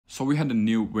So we had a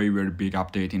new very big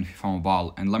update in FIFA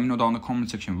Mobile, and let me know down in the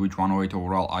comment section which 108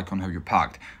 overall icon have you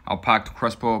packed. I packed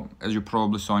Crespo, as you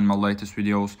probably saw in my latest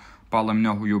videos, but let me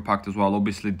know who you packed as well.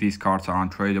 Obviously these cards are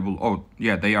untradeable. Oh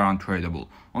yeah, they are untradeable.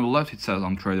 On the left it says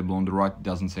untradeable, on the right it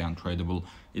doesn't say untradeable.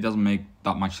 It doesn't make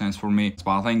that much sense for me,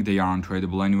 but I think they are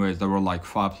untradeable anyways. There were like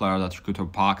 5 players that you could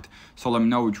have packed, so let me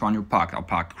know which one you packed. I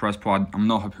packed Crespo. I'm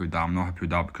not happy with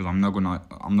that. Because I'm not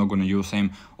gonna use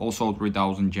him. Also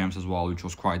 3000 gems as well, which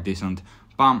was quite decent.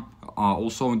 Bam.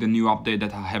 Also in the new update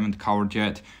that I haven't covered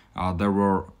yet, there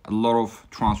were a lot of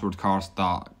transferred cards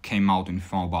that came out in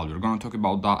FIFA Mobile. We're gonna talk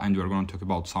about that, and we're gonna talk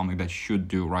about something that you should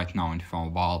do right now in FIFA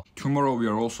Mobile. Tomorrow we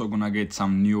are also gonna get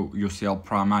some new UCL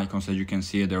Prime icons. As you can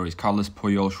see, there is Carlos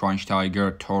Puyol,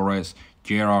 Schweinsteiger, Torres,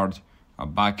 Gerrard,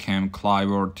 Beckham,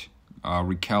 Kluivert,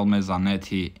 Riquelme,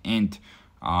 Zanetti, and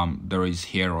there is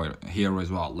Hero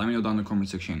as well. Let me know down in the comment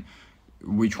section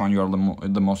which one you are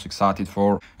the most excited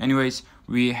for. Anyways,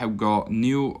 we have got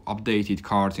new updated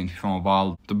cards in FIFA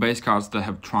Mobile, the base cards that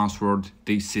have transferred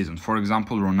this season. For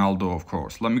example, Ronaldo, of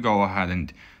course. Let me go ahead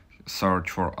and search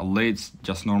for elites,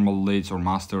 just normal elites or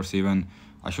masters even.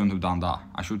 I shouldn't have done that.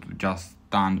 I should have just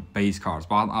done base cards,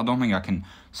 but I don't think I can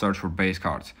search for base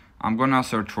cards. I'm gonna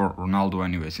search for Ronaldo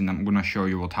anyways, and I'm gonna show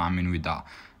you what I mean with that.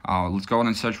 Let's go ahead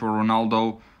and search for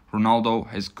Ronaldo. Ronaldo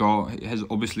has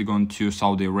obviously gone to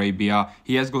Saudi Arabia.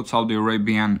 He has got Saudi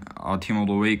Arabian team of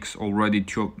the weeks already,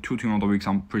 two team of the weeks,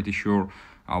 I'm pretty sure.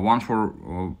 One for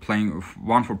playing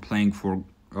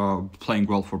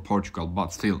well for Portugal,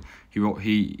 but still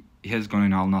he has gone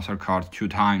in Al Nassr card 2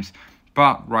 times.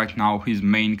 But right now his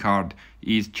main card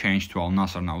is changed to Al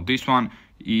Nassr now. This one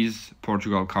is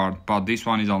Portugal card, but this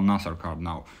one is Al Nassr card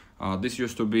now. This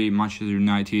used to be Manchester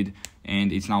United,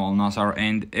 and it's now Al Nassr.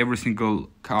 And every single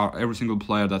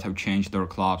player that have changed their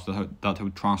clubs, that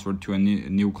have transferred to a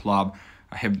new club,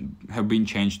 have been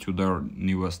changed to their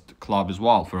newest club as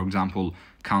well. For example,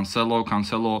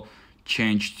 Cancelo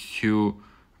changed to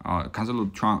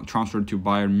transferred to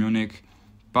Bayern Munich,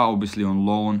 but obviously on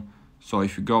loan. So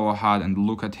if you go ahead and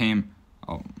look at him,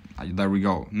 there we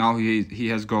go. Now he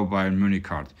has got Bayern Munich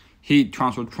card. He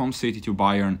transferred from City to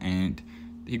Bayern, and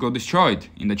he got destroyed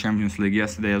in the Champions League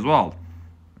yesterday as well,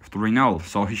 3-0.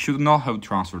 So he should not have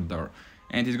transferred there,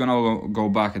 and he's gonna go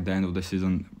back at the end of the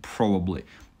season probably.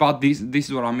 But this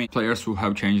is what I mean. Players who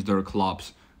have changed their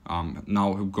clubs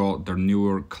now have got their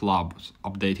newer clubs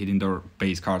updated in their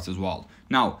base cards as well.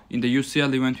 Now in the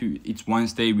UCL event, it's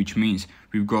Wednesday, which means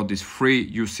we've got these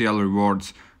free UCL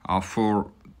rewards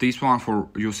for this one, for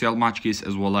UCL match keys,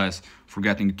 as well as for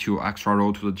getting 2 extra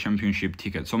road to the championship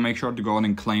ticket. So make sure to go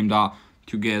and claim that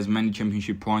to get as many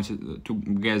championship points, to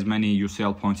get as many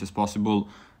UCL points as possible.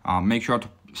 Make sure to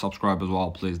subscribe as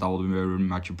well, please. That would be very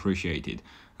much appreciated.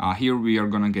 Here we are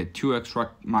gonna get 2 extra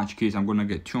match keys. I'm gonna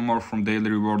get 2 more from daily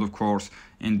reward, of course,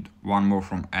 and 1 more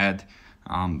from ad.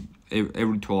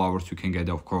 Every 12 hours you can get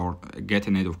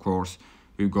an ad, of course.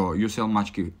 We've got UCL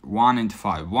match key 1 and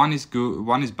 5. 1 is good,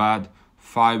 1 is bad,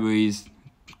 5 is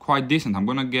quite decent. I'm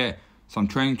gonna get some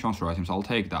training transfer items. I'll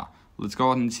take that. Let's go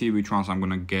ahead and see which ones I'm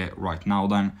gonna get right now.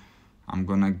 Then I'm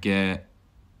gonna get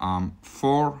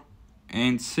 4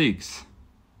 and 6.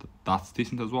 That's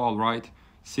decent as well, right?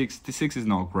 6 is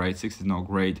not great. 6 is not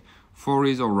great. 4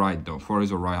 is alright though. 4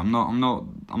 is alright. I'm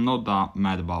not that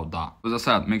mad about that. As I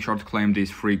said, make sure to claim these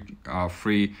free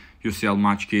UCL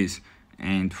match keys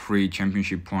and free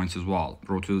championship points as well.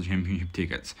 Road to the championship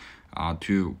tickets.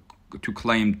 To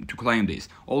claim this.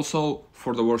 Also,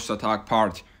 for the worst attack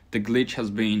part, the glitch has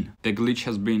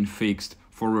been fixed.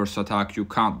 For worst attack, you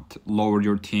can't lower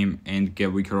your team and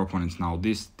get weaker opponents now.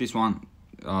 This one,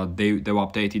 they've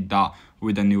updated that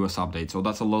with the newest update. So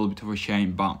that's a little bit of a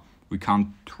shame, but we can't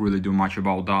really do much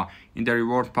about that. In the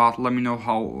reward part, let me know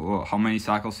how many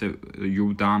cycles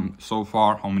you've done so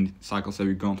far. How many cycles have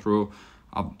you gone through?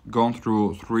 I've gone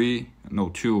through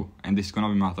 2, and this is gonna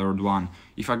be my 3rd one.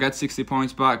 If I get 60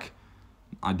 points back,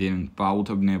 I didn't, but I would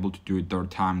have been able to do it 3rd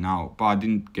time now. But I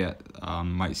didn't get I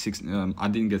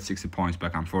didn't get 60 points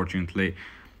back, unfortunately.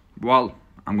 Well,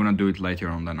 I'm gonna do it later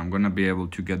on. Then I'm gonna be able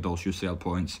to get those UCL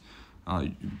points,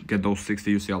 get those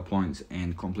 60 UCL points,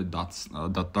 and complete that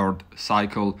 3rd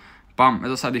cycle. But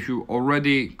as I said, if you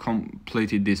already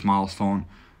completed this milestone,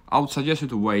 I would suggest you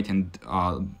to wait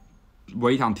until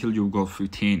you've got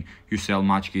 15 UCL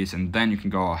match keys, and then you can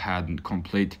go ahead and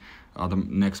complete the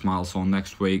next milestone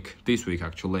this week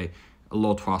actually, a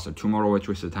lot faster. Tomorrow at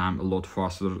Twisted Time, a lot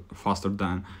faster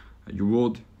than you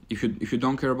would if you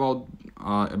don't care about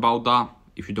that.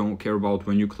 if you don't care about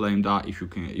when you claim that, if you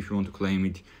want to claim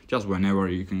it just whenever,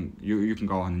 you can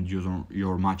go ahead and use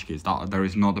your match keys. That there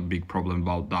is not a big problem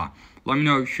about that. Let me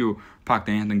know if you packed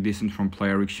anything decent from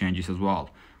player exchanges as well.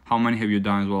 How many have you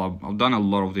done as well? I've done a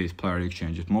lot of these player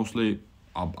exchanges. Mostly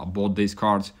I bought these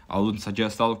cards. I wouldn't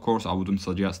suggest that, of course. I wouldn't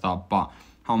suggest that. But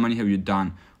how many have you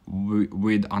done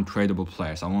with untradeable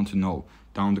players? I want to know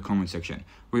down in the comment section.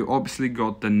 We obviously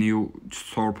got the new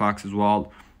store packs as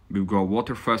well. We've got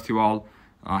Water Festival.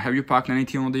 Have you packed any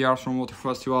Team of the Year from Water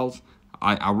Festivals?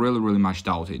 I really much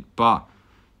doubt it. But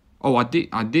oh, I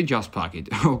did just pack it.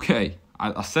 Okay,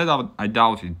 I said I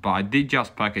doubt it, but I did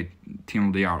just pack it Team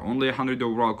of the Year. Only 100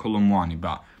 overall column 1,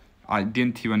 but I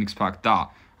didn't even expect that.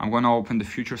 I'm gonna open the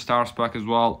Future Stars pack as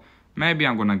well. Maybe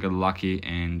I'm gonna get lucky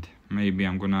and maybe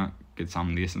I'm gonna get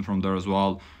some decent from there as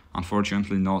well.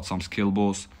 Unfortunately, not some skill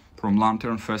boosts from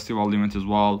Lantern Festival event as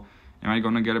well. Am I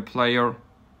gonna get a player?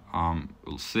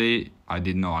 We'll see. I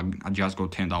didn't know. I just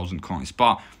got 10,000 coins,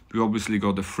 but we obviously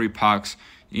got the free packs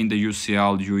in the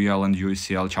UCL, UEL, and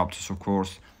UCL chapters, of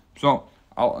course. So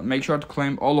I'll make sure to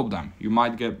claim all of them. You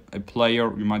might get a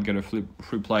player, you might get a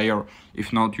free player.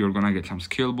 If not, you're gonna get some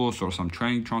skill boosts or some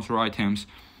training transfer items,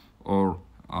 or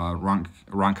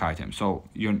rank items. So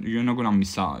you're not gonna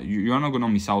miss out. You're not gonna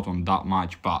miss out on that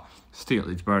much. But still,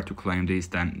 it's better to claim these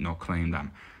than not claim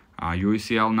them.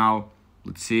 UCL now.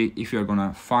 Let's see if you're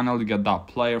gonna finally get that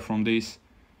player from this.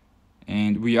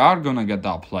 And we are gonna get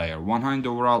that player. 100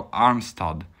 overall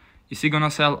Armstead. Is he gonna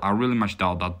sell? I really much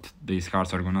doubt that these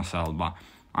cards are gonna sell, but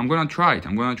I'm gonna try it.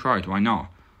 Why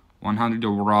not? 100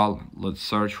 overall. Let's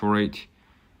search for it.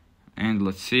 And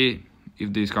let's see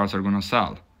if these cards are gonna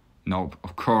sell. Nope,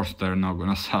 of course they're not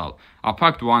gonna sell. I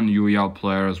packed one UEL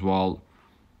player as well.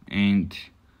 And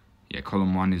yeah,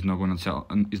 column 1 is not gonna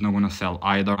sell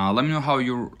either. Let me know how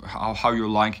you're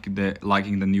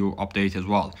liking the new update as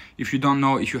well. If you don't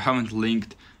know, if you haven't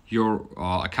linked your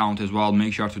account as well,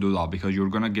 make sure to do that, because you're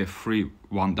gonna get free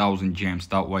 1000 gems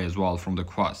that way as well from the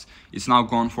quest. It's now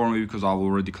gone for me because I've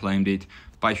already claimed it.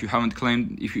 But if you haven't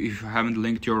if you haven't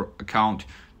linked your account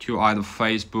to either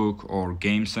Facebook or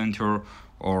Game Center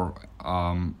or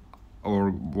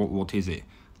what is it,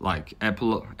 like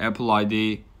Apple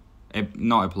ID,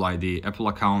 not Apple ID, Apple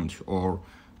account, or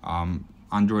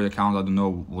Android account. I don't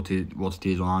know what it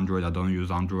is on Android. I don't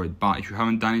use Android. But if you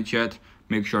haven't done it yet,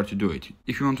 make sure to do it.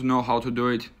 If you want to know how to do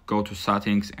it, go to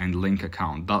settings and link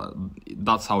account.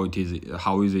 That's how it is.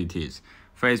 How easy it is.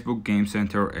 Facebook, Game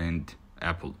Center, and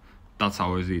Apple. That's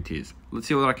how easy it is. Let's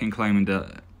see what I can claim in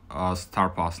the Star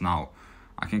Pass now.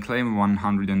 I can claim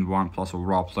 101 plus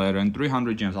overall player and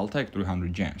 300 gems. I'll take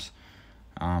 300 gems.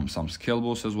 Some skill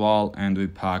boosts as well, and we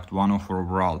packed 104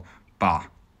 overall. Bah.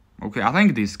 Okay, I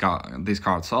think this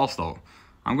card sells though.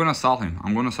 I'm gonna sell him.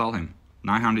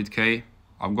 900k.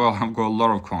 I've got a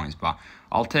lot of coins, but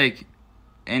I'll take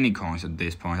any coins at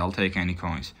this point. I'll take any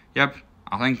coins. Yep,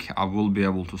 I think I will be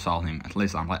able to sell him. At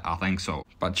least I think so.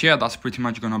 But yeah, that's pretty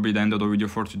much gonna be the end of the video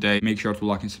for today. Make sure to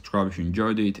like and subscribe if you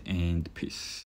enjoyed it, and peace.